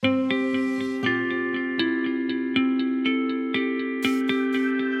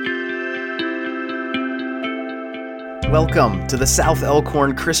Welcome to the South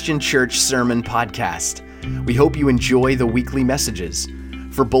Elkhorn Christian Church Sermon Podcast. We hope you enjoy the weekly messages.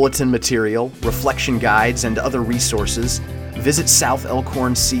 For bulletin material, reflection guides, and other resources, visit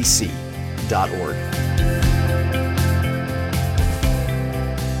southelkhorncc.org.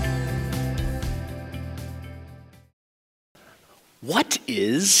 What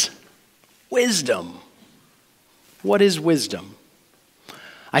is wisdom? What is wisdom?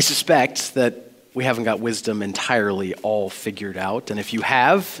 I suspect that we haven't got wisdom entirely all figured out. And if you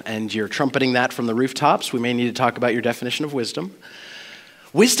have, and you're trumpeting that from the rooftops, we may need to talk about your definition of wisdom.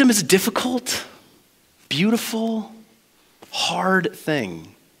 Wisdom is a difficult, beautiful, hard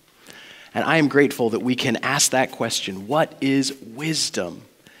thing. And I am grateful that we can ask that question, what is wisdom,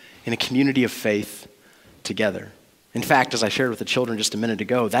 in a community of faith together? In fact, as I shared with the children just a minute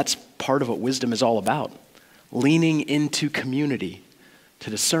ago, that's part of what wisdom is all about. Leaning into community to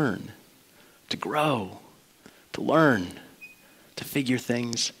discern, to grow, to learn, to figure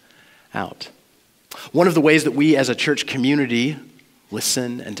things out. One of the ways that we as a church community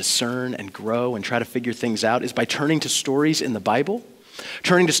listen and discern and grow and try to figure things out is by turning to stories in the Bible.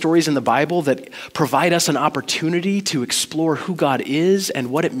 Turning to stories in the Bible that provide us an opportunity to explore who God is and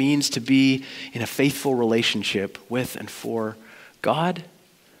what it means to be in a faithful relationship with and for God,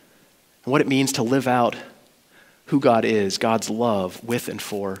 and what it means to live out who God is, God's love with and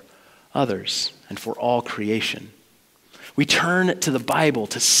for others and for all creation. We turn to the Bible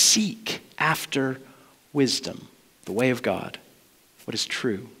to seek after wisdom, the way of God, what is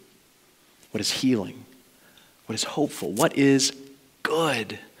true, what is healing, what is hopeful, what is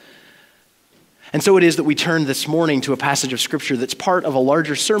good. And so it is that we turn this morning to a passage of Scripture that's part of a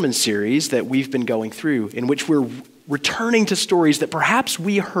larger sermon series that we've been going through, in which we're returning to stories that perhaps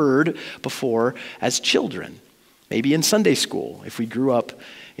we heard before as children, maybe in Sunday school, if we grew up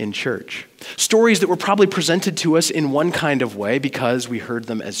in church. Stories that were probably presented to us in one kind of way because we heard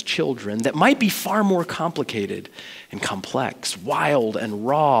them as children that might be far more complicated and complex, wild and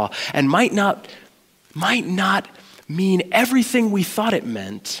raw, and might not mean everything we thought it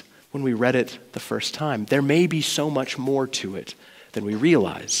meant when we read it the first time. There may be so much more to it than we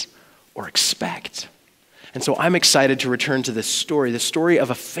realize or expect. And so I'm excited to return to this story, the story of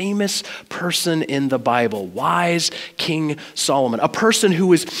a famous person in the Bible, wise King Solomon, a person who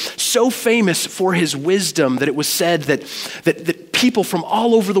was so famous for his wisdom that it was said that people from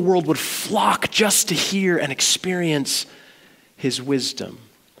all over the world would flock just to hear and experience his wisdom.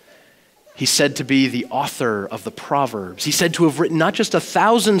 He's said to be the author of the Proverbs. He's said to have written not just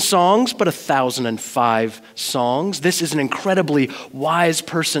 1,000 songs, but 1,005 songs. This is an incredibly wise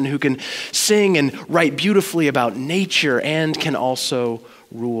person who can sing and write beautifully about nature and can also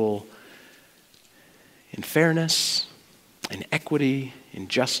rule in fairness, in equity, in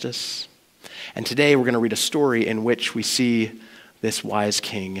justice. And today we're going to read a story in which we see this wise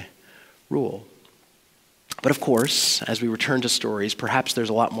king rule. But of course, as we return to stories, perhaps there's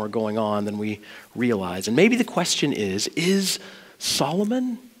a lot more going on than we realize. And maybe the question is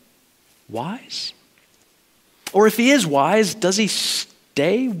Solomon wise? Or if he is wise, does he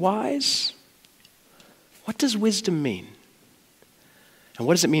stay wise? What does wisdom mean? And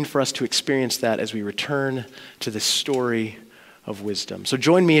what does it mean for us to experience that as we return to this story of wisdom? So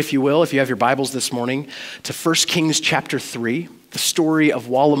join me, if you will, if you have your Bibles this morning, to 1 Kings chapter 3. The story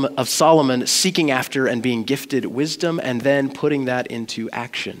of Solomon seeking after and being gifted wisdom and then putting that into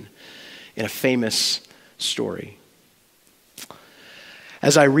action in a famous story.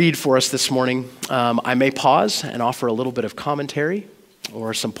 As I read for us this morning, I may pause and offer a little bit of commentary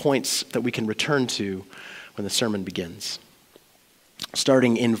or some points that we can return to when the sermon begins.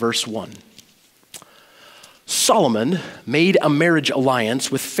 Starting in verse 1. Solomon made a marriage alliance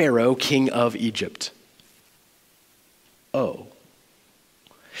with Pharaoh, king of Egypt.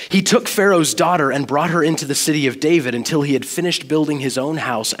 He took Pharaoh's daughter and brought her into the city of David until he had finished building his own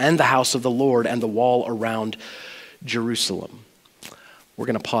house and the house of the Lord and the wall around Jerusalem. We're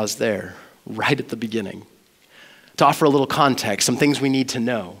going to pause there, right at the beginning, to offer a little context, some things we need to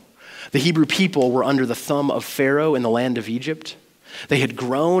know. The Hebrew people were under the thumb of Pharaoh in the land of Egypt. They had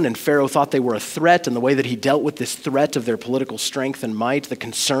grown, and Pharaoh thought they were a threat, and the way that he dealt with this threat of their political strength and might, the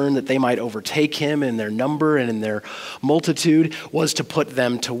concern that they might overtake him in their number and in their multitude, was to put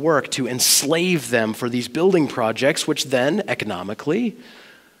them to work, to enslave them for these building projects, which then, economically,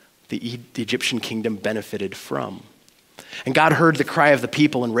 the Egyptian kingdom benefited from. And God heard the cry of the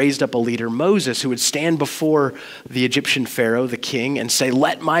people and raised up a leader, Moses, who would stand before the Egyptian Pharaoh, the king, and say,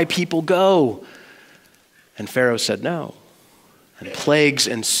 "Let my people go." And Pharaoh said no. And plagues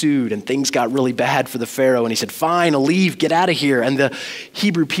ensued, and things got really bad for the Pharaoh. And he said, fine, I'll leave, get out of here. And the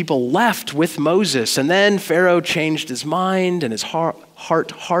Hebrew people left with Moses. And then Pharaoh changed his mind, and his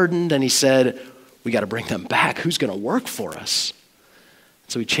heart hardened, and he said, we got to bring them back. Who's going to work for us?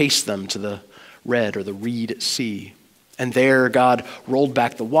 So he chased them to the Red or the Reed Sea. And there God rolled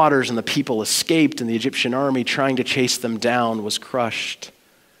back the waters, and the people escaped, and the Egyptian army trying to chase them down was crushed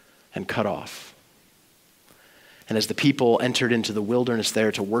and cut off. And as the people entered into the wilderness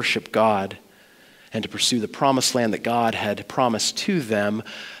there to worship God and to pursue the promised land that God had promised to them,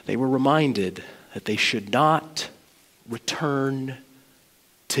 they were reminded that they should not return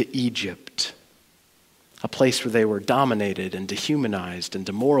to Egypt, a place where they were dominated and dehumanized and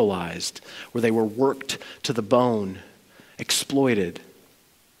demoralized, where they were worked to the bone, exploited,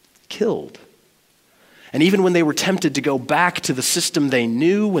 killed. And even when they were tempted to go back to the system they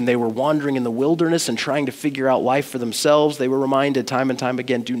knew, when they were wandering in the wilderness and trying to figure out life for themselves, they were reminded time and time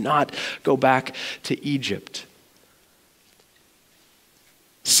again, do not go back to Egypt.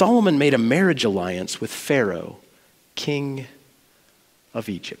 Solomon made a marriage alliance with Pharaoh, king of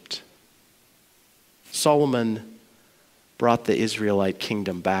Egypt. Solomon brought the Israelite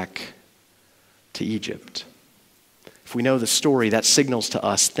kingdom back to Egypt. If we know the story, that signals to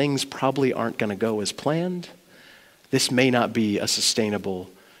us things probably aren't going to go as planned. This may not be a sustainable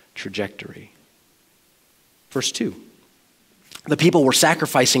trajectory. Verse 2. The people were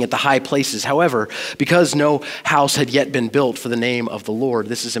sacrificing at the high places. However, because no house had yet been built for the name of the Lord,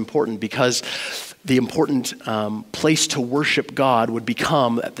 this is important because the important place to worship God would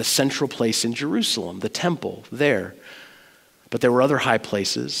become at the central place in Jerusalem, the temple there. But there were other high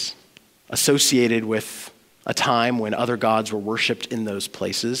places associated with a time when other gods were worshipped in those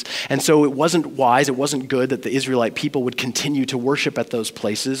places. And so it wasn't wise, it wasn't good that the Israelite people would continue to worship at those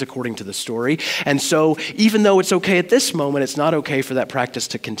places, according to the story. And so even though it's okay at this moment, it's not okay for that practice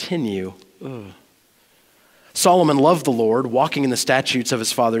to continue. Ugh. Solomon loved the Lord, walking in the statutes of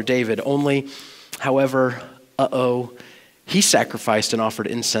his father David. Only, however, he sacrificed and offered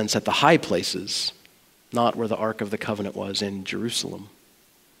incense at the high places, not where the Ark of the Covenant was in Jerusalem.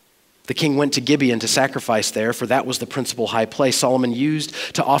 The king went to Gibeon to sacrifice there, for that was the principal high place Solomon used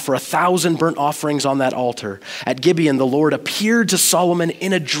to offer 1,000 burnt offerings on that altar. At Gibeon, the Lord appeared to Solomon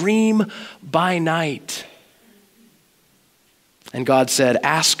in a dream by night. And God said,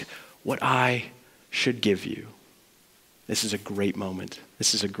 ask what I should give you. This is a great moment.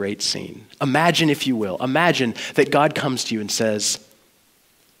 This is a great scene. Imagine, if you will, imagine that God comes to you and says,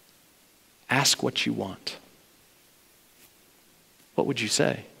 ask what you want. What would you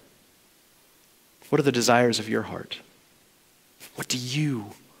say? What are the desires of your heart? What do you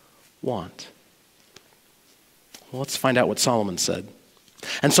want? Well, let's find out what Solomon said.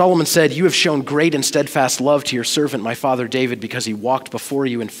 And Solomon said, you have shown great and steadfast love to your servant, my father David, because he walked before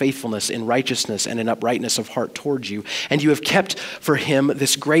you in faithfulness, in righteousness, and in uprightness of heart towards you. And you have kept for him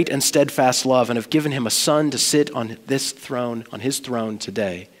this great and steadfast love, and have given him a son to sit on this throne, on his throne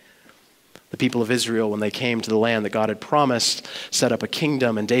today. The people of Israel, when they came to the land that God had promised, set up a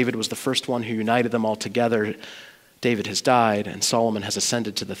kingdom, and David was the first one who united them all together. David has died, and Solomon has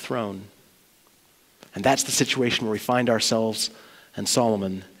ascended to the throne. And that's the situation where we find ourselves and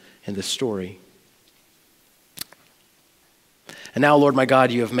Solomon in this story. And now, Lord my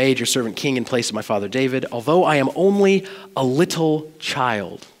God, you have made your servant king in place of my father David, although I am only a little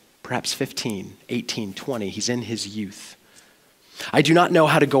child, perhaps 15, 18, 20, he's in his youth. I do not know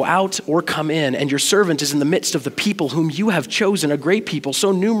how to go out or come in, and your servant is in the midst of the people whom you have chosen, a great people,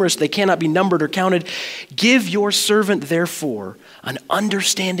 so numerous they cannot be numbered or counted. Give your servant, therefore, an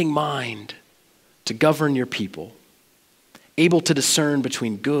understanding mind to govern your people, able to discern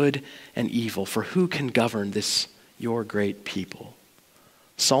between good and evil, for who can govern this, your great people?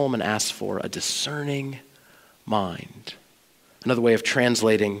 Solomon asks for a discerning mind. Another way of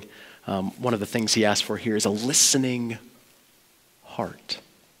translating one of the things he asked for here is a listening heart.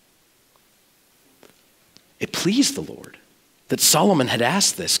 It pleased the Lord that Solomon had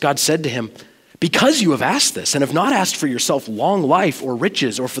asked this. God said to him, because you have asked this and have not asked for yourself long life or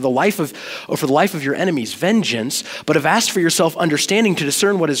riches or for the life of your enemies vengeance, but have asked for yourself understanding to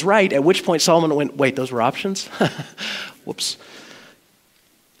discern what is right, at which point Solomon went, wait, those were options? Whoops.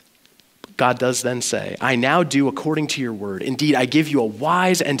 God does then say, I now do according to your word. Indeed, I give you a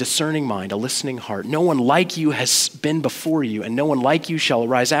wise and discerning mind, a listening heart. No one like you has been before you, and no one like you shall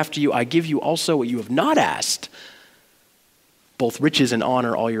arise after you. I give you also what you have not asked, both riches and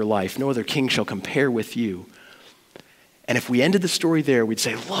honor all your life. No other king shall compare with you. And if we ended the story there, we'd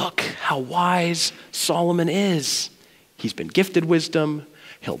say, look how wise Solomon is. He's been gifted wisdom.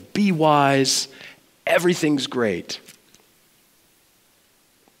 He'll be wise. Everything's great.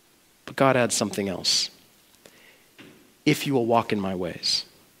 But God adds something else. If you will walk in my ways,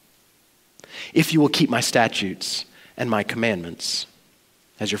 if you will keep my statutes and my commandments,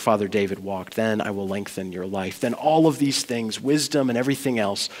 as your father David walked, then I will lengthen your life. Then all of these things, wisdom and everything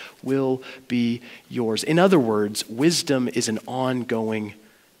else, will be yours. In other words, wisdom is an ongoing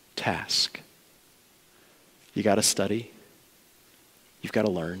task. You got to study. You've got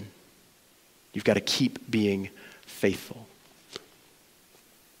to learn. You've got to keep being faithful.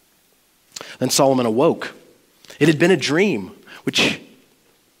 Then Solomon awoke. It had been a dream, which,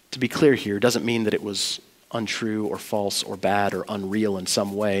 to be clear here, doesn't mean that it was untrue or false or bad or unreal in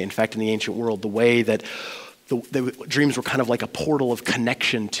some way. In fact, in the ancient world, the way that the dreams were kind of like a portal of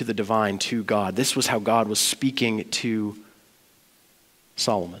connection to the divine, to God. This was how God was speaking to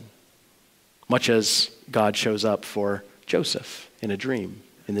Solomon, much as God shows up for Joseph in a dream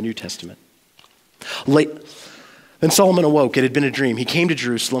in the New Testament. Then Solomon awoke. It had been a dream. He came to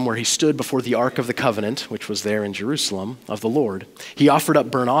Jerusalem where he stood before the Ark of the Covenant, which was there in Jerusalem, of the Lord. He offered up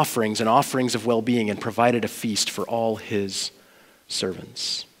burnt offerings and offerings of well-being and provided a feast for all his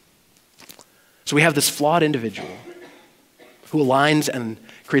servants. So we have this flawed individual who aligns and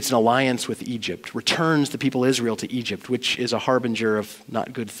creates an alliance with Egypt, returns the people of Israel to Egypt, which is a harbinger of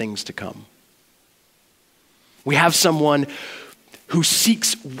not good things to come. We have someone who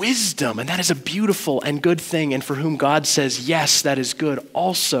seeks wisdom, and that is a beautiful and good thing, and for whom God says, yes, that is good.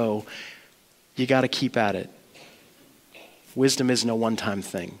 Also, you got to keep at it. Wisdom isn't a one-time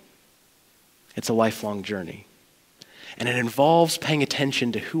thing. It's a lifelong journey. And it involves paying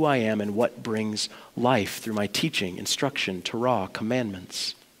attention to who I am and what brings life through my teaching, instruction, Torah,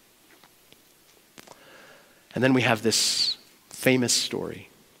 commandments. And then we have this famous story.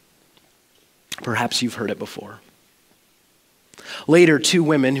 Perhaps you've heard it before. Later, 2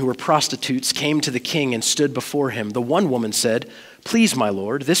 women who were prostitutes came to the king and stood before him. The one woman said, "Please, my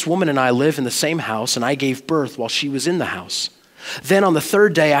lord, this woman and I live in the same house, and I gave birth while she was in the house. Then on the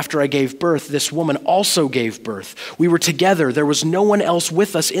 3rd day after I gave birth, this woman also gave birth. We were together. There was no one else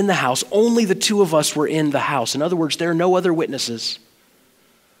with us in the house. Only the 2 of us were in the house." In other words, there are no other witnesses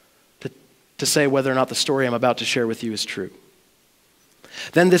to say whether or not the story I'm about to share with you is true.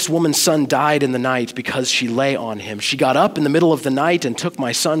 Then this woman's son died in the night because she lay on him. She got up in the middle of the night and took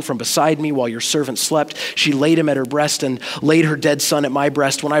my son from beside me while your servant slept. She laid him at her breast and laid her dead son at my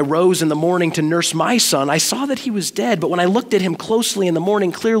breast. When I rose in the morning to nurse my son, I saw that he was dead. But when I looked at him closely in the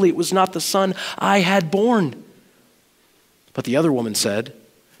morning, clearly it was not the son I had born. But the other woman said,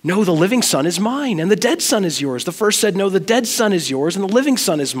 "No, the living son is mine, and the dead son is yours." The first said, "No, the dead son is yours, and the living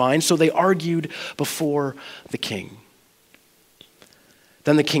son is mine." So they argued before the king.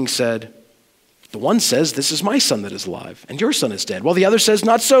 Then the king said, "The one says, 'This is my son that is alive, and your son is dead.' While the other says,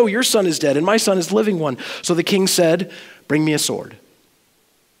 'Not so, your son is dead, and my son is the living one.' So the king said, 'Bring me a sword.'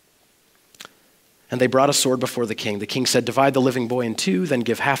 And they brought a sword before the king. The king said, 'Divide the living boy in 2, then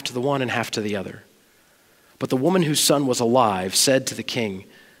give half to the one and half to the other.' But the woman whose son was alive said to the king,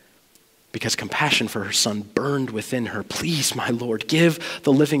 because compassion for her son burned within her, 'Please, my lord, give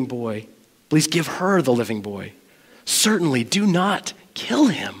the living boy. Please give her the living boy. Certainly do not kill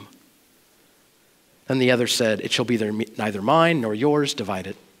him.' Then the other said, 'It shall be neither mine nor yours, divide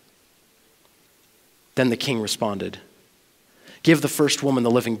it.' Then the king responded, 'Give the first woman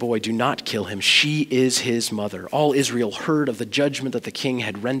the living boy, do not kill him. She is his mother.' All Israel heard of the judgment that the king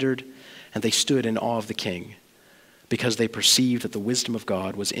had rendered, and they stood in awe of the king, because they perceived that the wisdom of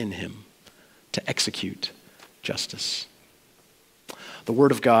God was in him to execute justice." The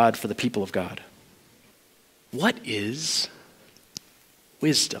word of God for the people of God. What is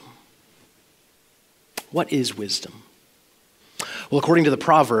wisdom? What is wisdom? Well, according to the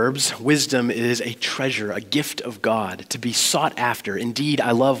Proverbs, wisdom is a treasure, a gift of God to be sought after. Indeed, I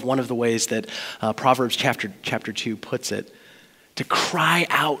love one of the ways that Proverbs chapter 2 puts it, to cry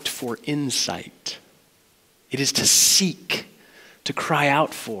out for insight. It is to seek, to cry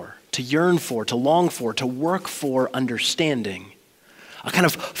out for, to yearn for, to long for, to work for understanding. A kind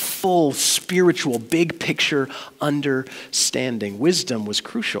of full, spiritual, big picture understanding. Wisdom was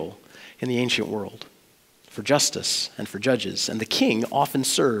crucial in the ancient world for justice and for judges. And the king often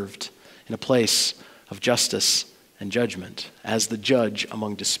served in a place of justice and judgment as the judge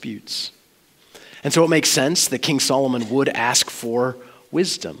among disputes. And so it makes sense that King Solomon would ask for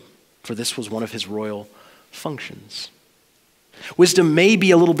wisdom, for this was one of his royal functions. Wisdom may be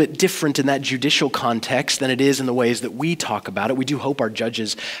a little bit different in that judicial context than it is in the ways that we talk about it. We do hope our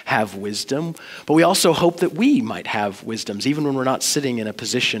judges have wisdom, but we also hope that we might have wisdoms, even when we're not sitting in a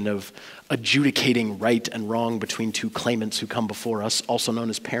position of adjudicating right and wrong between 2 claimants who come before us, also known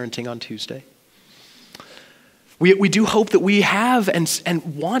as parenting on Tuesday. We do hope that we have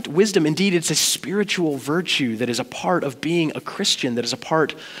and want wisdom. Indeed, it's a spiritual virtue that is a part of being a Christian, that is a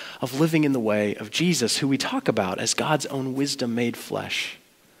part of living in the way of Jesus, who we talk about as God's own wisdom made flesh,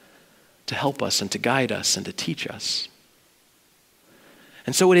 to help us and to guide us and to teach us.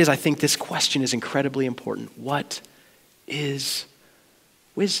 And so it is, I think this question is incredibly important. What is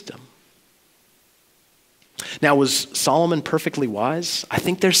wisdom? Now, was Solomon perfectly wise? I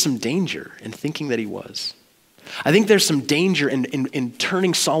think there's some danger in thinking that he was. I think there's some danger in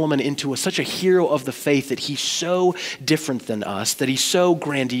turning Solomon into such a hero of the faith that he's so different than us, that he's so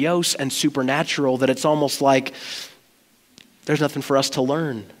grandiose and supernatural that it's almost like there's nothing for us to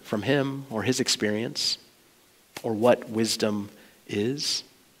learn from him or his experience or what wisdom is.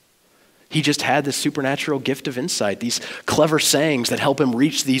 He just had this supernatural gift of insight, these clever sayings that help him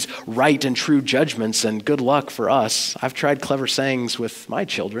reach these right and true judgments, and good luck for us. I've tried clever sayings with my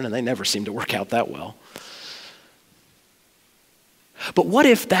children, and they never seem to work out that well. But what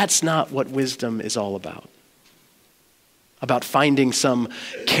if that's not what wisdom is all about? About finding some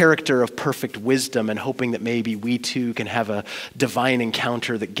character of perfect wisdom and hoping that maybe we too can have a divine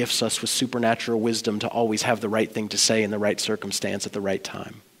encounter that gifts us with supernatural wisdom to always have the right thing to say in the right circumstance at the right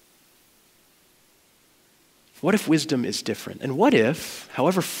time. What if wisdom is different? And what if,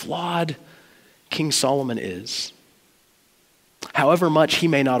 however flawed King Solomon is, however much he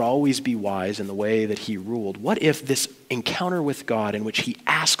may not always be wise in the way that he ruled, what if this encounter with God in which he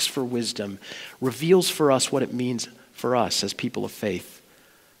asks for wisdom reveals for us what it means for us as people of faith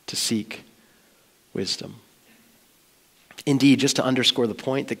to seek wisdom? Indeed, just to underscore the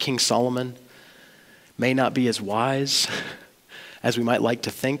point that King Solomon may not be as wise as we might like to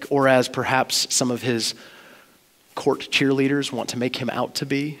think, or as perhaps some of his court cheerleaders want to make him out to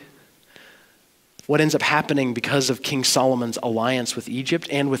be. What ends up happening because of King Solomon's alliance with Egypt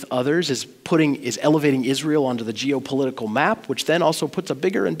and with others is elevating Israel onto the geopolitical map, which then also puts a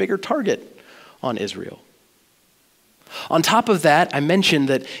bigger and bigger target on Israel. On top of that, I mentioned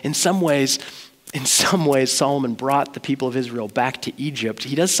that in some ways, Solomon brought the people of Israel back to Egypt.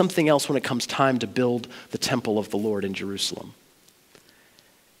 He does something else when it comes time to build the temple of the Lord in Jerusalem.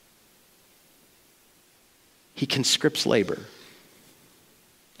 He conscripts labor.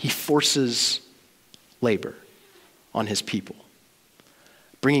 He forces labor on his people,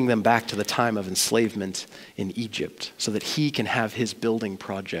 bringing them back to the time of enslavement in Egypt so that he can have his building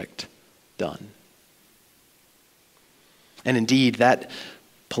project done. And indeed, that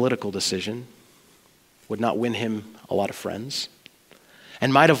political decision would not win him a lot of friends,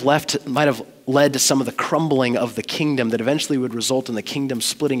 and might have led to some of the crumbling of the kingdom that eventually would result in the kingdom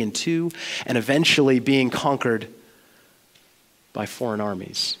splitting in two and eventually being conquered by foreign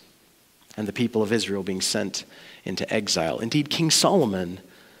armies and the people of Israel being sent into exile. Indeed, King Solomon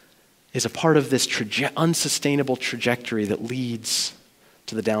is a part of this unsustainable trajectory that leads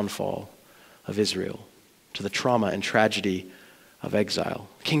to the downfall of Israel, to the trauma and tragedy of exile.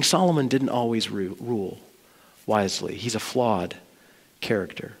 King Solomon didn't always rule wisely. He's a flawed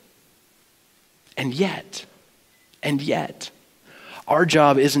character. And yet, our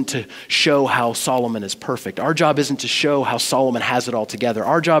job isn't to show how Solomon is perfect. Our job isn't to show how Solomon has it all together.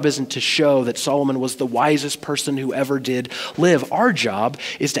 Our job isn't to show that Solomon was the wisest person who ever did live. Our job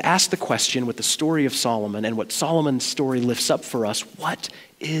is to ask the question with the story of Solomon and what Solomon's story lifts up for us: what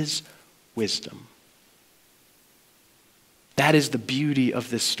is wisdom? That is the beauty of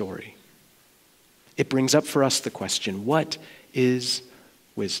this story. It brings up for us the question, what is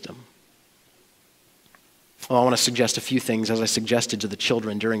wisdom? Well, I want to suggest a few things, as I suggested to the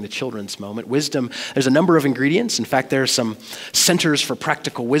children during the children's moment. Wisdom, there's a number of ingredients. In fact, there are some centers for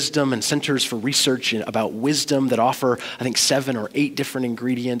practical wisdom and centers for research about wisdom that offer, I think, 7 or 8 different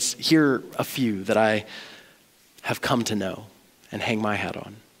ingredients. Here are a few that I have come to know and hang my hat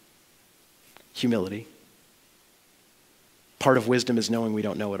on. Humility. Part of wisdom is knowing we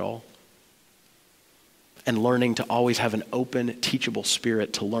don't know it all, and learning to always have an open, teachable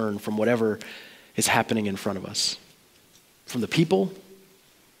spirit to learn from whatever is happening in front of us. From the people,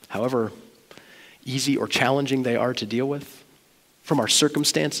 however easy or challenging they are to deal with, from our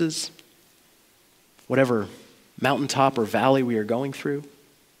circumstances, whatever mountaintop or valley we are going through,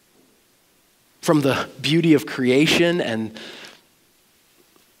 from the beauty of creation and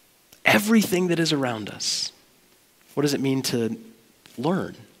everything that is around us. What does it mean to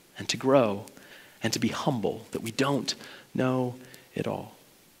learn and to grow and to be humble, that we don't know it all?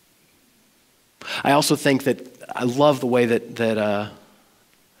 I also think that I love the way that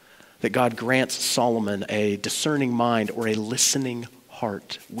God grants Solomon a discerning mind or a listening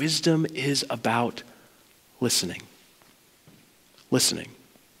heart. Wisdom is about listening. Listening.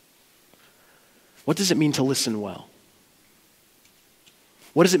 What does it mean to listen well?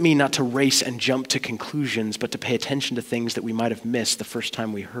 What does it mean not to race and jump to conclusions, but to pay attention to things that we might have missed the first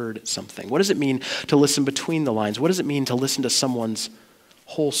time we heard something? What does it mean to listen between the lines? What does it mean to listen to someone's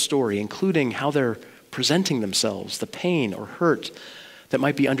whole story, including how they're presenting themselves, the pain or hurt that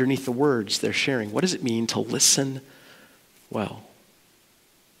might be underneath the words they're sharing? What does it mean to listen well?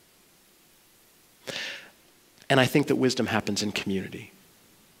 And I think that wisdom happens in community.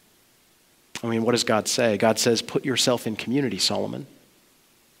 I mean, what does God say? God says, put yourself in community, Solomon.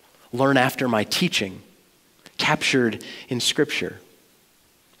 Learn after my teaching, captured in Scripture.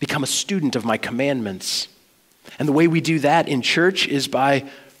 Become a student of my commandments. And the way we do that in church is by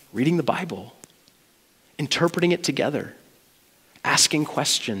reading the Bible, interpreting it together, asking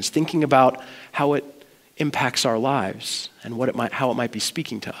questions, thinking about how it impacts our lives and how it might be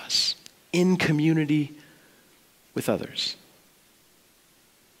speaking to us in community with others.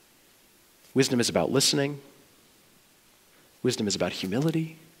 Wisdom is about listening. Wisdom is about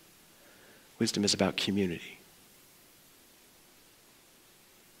humility. Wisdom is about community.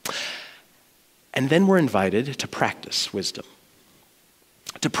 And then we're invited to practice wisdom.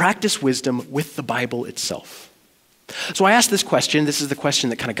 To practice wisdom with the Bible itself. So I asked this question. This is the question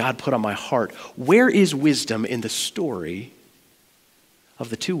that kind of God put on my heart. Where is wisdom in the story of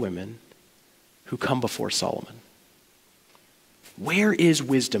the two women who come before Solomon? Where is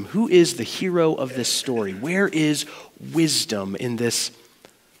wisdom? Who is the hero of this story? Where is wisdom in this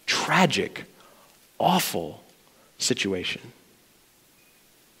tragic, awful situation?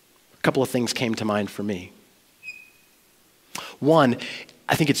 A couple of things came to mind for me. One,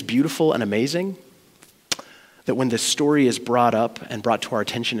 I think it's beautiful and amazing that when this story is brought up and brought to our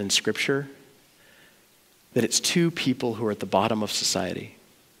attention in Scripture, that it's two people who are at the bottom of society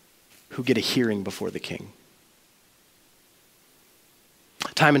who get a hearing before the king.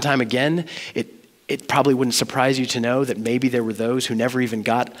 Time and time again, it probably wouldn't surprise you to know that maybe there were those who never even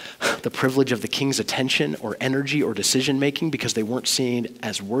got the privilege of the king's attention or energy or decision making because they weren't seen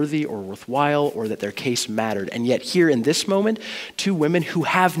as worthy or worthwhile or that their case mattered. And yet here in this moment, two women who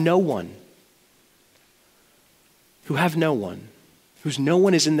have no one, whose no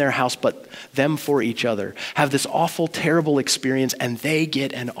one is in their house but them for each other, have this awful, terrible experience, and they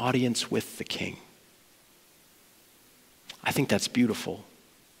get an audience with the king. I think that's beautiful.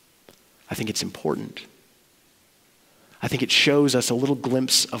 I think it's important. I think it shows us a little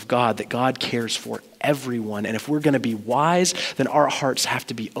glimpse of God, that God cares for everyone. And if we're going to be wise, then our hearts have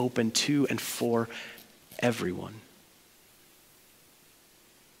to be open to and for everyone.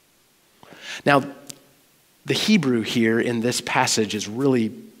 Now, the Hebrew here in this passage is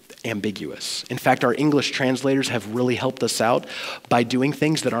really ambiguous. In fact, our English translators have really helped us out by doing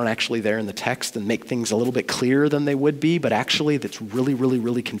things that aren't actually there in the text and make things a little bit clearer than they would be, but actually that's really, really,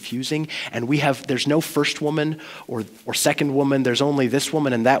 really confusing. And there's no first woman or second woman. There's only this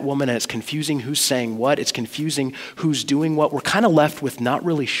woman and that woman, and it's confusing who's saying what. It's confusing who's doing what. We're kind of left with not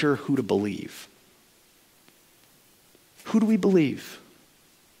really sure who to believe. Who do we believe?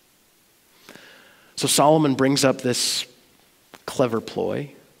 So Solomon brings up this clever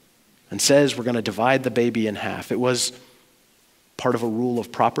ploy and says we're going to divide the baby in half. It was part of a rule of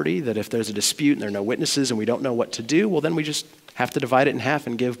property that if there's a dispute and there are no witnesses and we don't know what to do, well, then we just have to divide it in half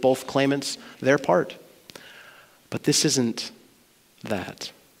and give both claimants their part. But this isn't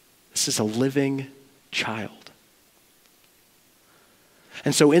that. This is a living child.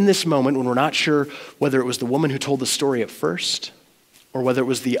 And so in this moment, when we're not sure whether it was the woman who told the story at first or whether it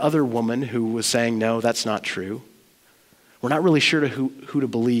was the other woman who was saying, no, that's not true, we're not really sure who to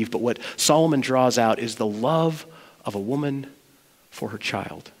believe, but what Solomon draws out is the love of a woman for her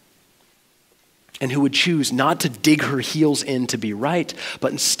child, and who would choose not to dig her heels in to be right,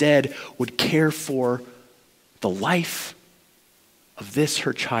 but instead would care for the life of this,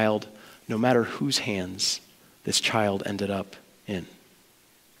 her child, no matter whose hands this child ended up in.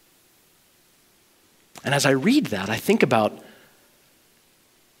 And as I read that, I think about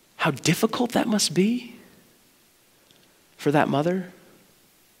how difficult that must be for that mother.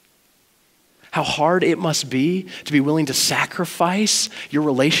 How hard it must be to be willing to sacrifice your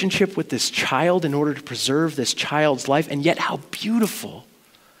relationship with this child in order to preserve this child's life, and yet how beautiful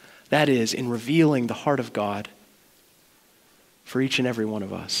that is in revealing the heart of God for each and every one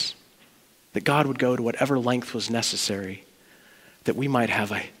of us. That God would go to whatever length was necessary that we might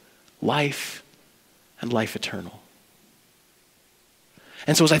have a life and life eternal.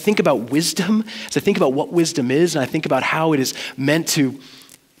 And so as I think about wisdom, as I think about what wisdom is, and I think about how it is meant to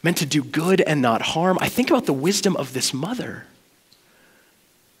do good and not harm, I think about the wisdom of this mother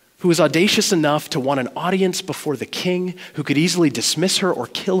who was audacious enough to want an audience before the king, who could easily dismiss her or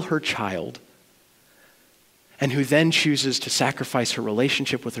kill her child, and who then chooses to sacrifice her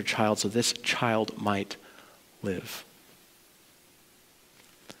relationship with her child so this child might live.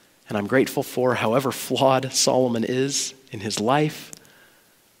 And I'm grateful for, however flawed Solomon is in his life,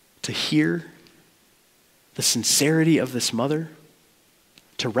 to hear the sincerity of this mother,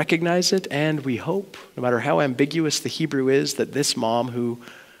 to recognize it, and we hope, no matter how ambiguous the Hebrew is, that this mom who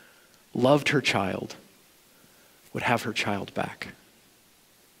loved her child would have her child back.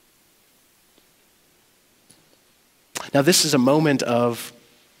 Now, this is a moment of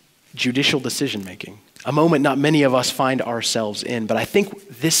judicial decision-making, a moment not many of us find ourselves in, but I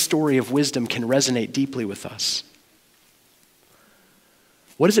think this story of wisdom can resonate deeply with us.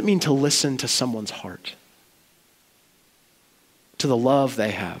 What does it mean to listen to someone's heart? To the love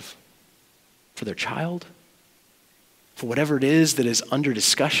they have for their child? For whatever it is that is under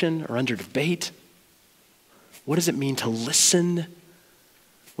discussion or under debate? What does it mean to listen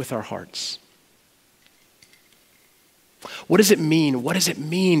with our hearts? What does it mean? What does it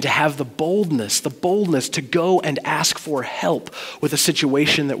mean to have the boldness to go and ask for help with a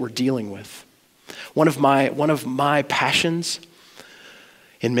situation that we're dealing with? One of my passions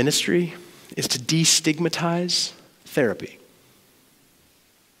in ministry is to destigmatize therapy.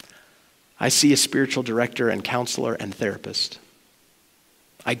 I see a spiritual director and counselor and therapist.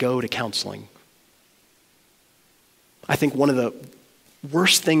 I go to counseling. I think one of the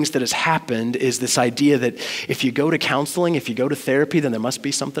worst things that has happened is this idea that if you go to counseling, if you go to therapy, then there must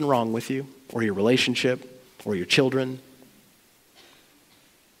be something wrong with you or your relationship or your children.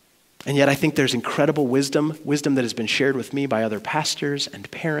 And yet I think there's incredible wisdom that has been shared with me by other pastors and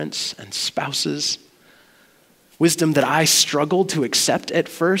parents and spouses. Wisdom that I struggled to accept at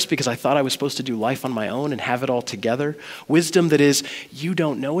first because I thought I was supposed to do life on my own and have it all together. Wisdom that is, you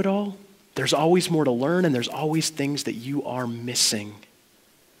don't know it all. There's always more to learn, and there's always things that you are missing.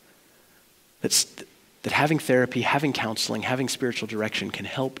 That having therapy, having counseling, having spiritual direction can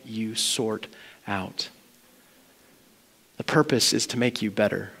help you sort out. The purpose is to make you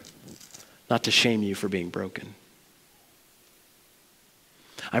better, not to shame you for being broken.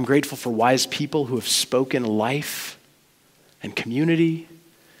 I'm grateful for wise people who have spoken life and community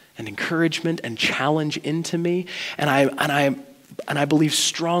and encouragement and challenge into me, and I believe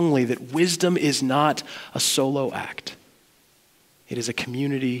strongly that wisdom is not a solo act. It is a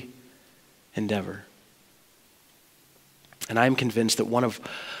community endeavor. And I'm convinced that one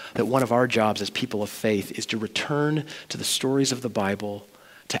of our jobs as people of faith is to return to the stories of the Bible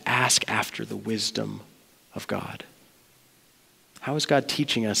to ask after the wisdom of God. How is God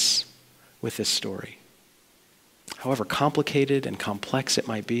teaching us with this story? However complicated and complex it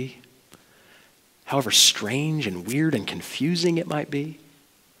might be, however strange and weird and confusing it might be,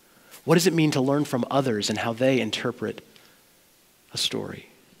 what does it mean to learn from others and how they interpret a story?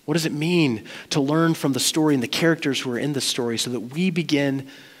 What does it mean to learn from the story and the characters who are in the story so that we begin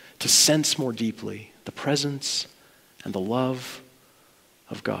to sense more deeply the presence and the love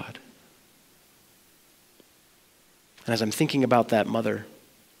of God? And as I'm thinking about that mother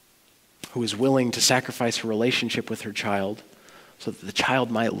who is willing to sacrifice her relationship with her child so that the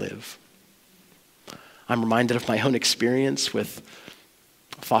child might live, I'm reminded of my own experience with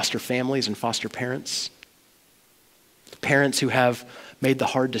foster families and foster parents. Parents who have made the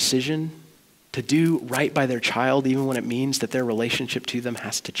hard decision to do right by their child even when it means that their relationship to them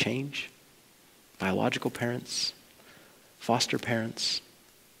has to change. Biological parents, foster parents.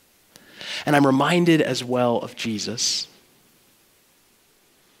 And I'm reminded as well of Jesus,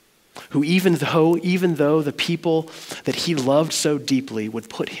 who even though the people that he loved so deeply would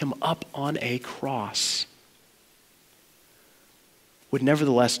put him up on a cross, would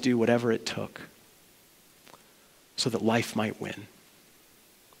nevertheless do whatever it took so that life might win.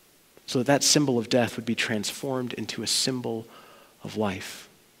 So that that symbol of death would be transformed into a symbol of life.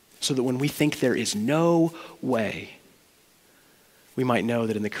 So that when we think there is no way, we might know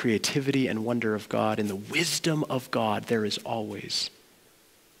that in the creativity and wonder of God, in the wisdom of God, there is always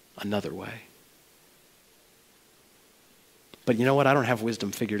another way. But you know what? I don't have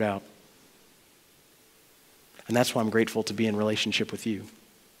wisdom figured out. And that's why I'm grateful to be in relationship with you.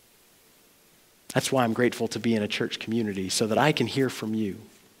 That's why I'm grateful to be in a church community so that I can hear from you.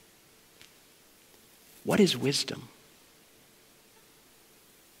 What is wisdom?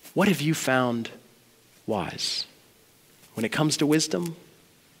 What have you found wise? When it comes to wisdom,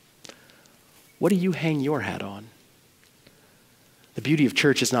 what do you hang your hat on? The beauty of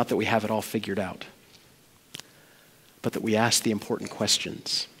church is not that we have it all figured out, but that we ask the important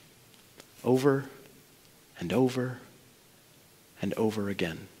questions over and over and over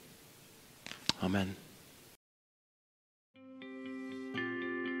again. Amen.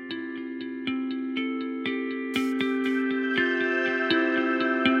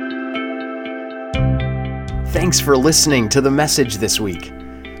 Thanks for listening to the message this week.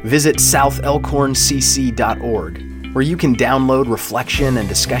 Visit southelkhorncc.org, where you can download reflection and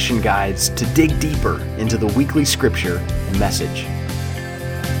discussion guides to dig deeper into the weekly scripture and message.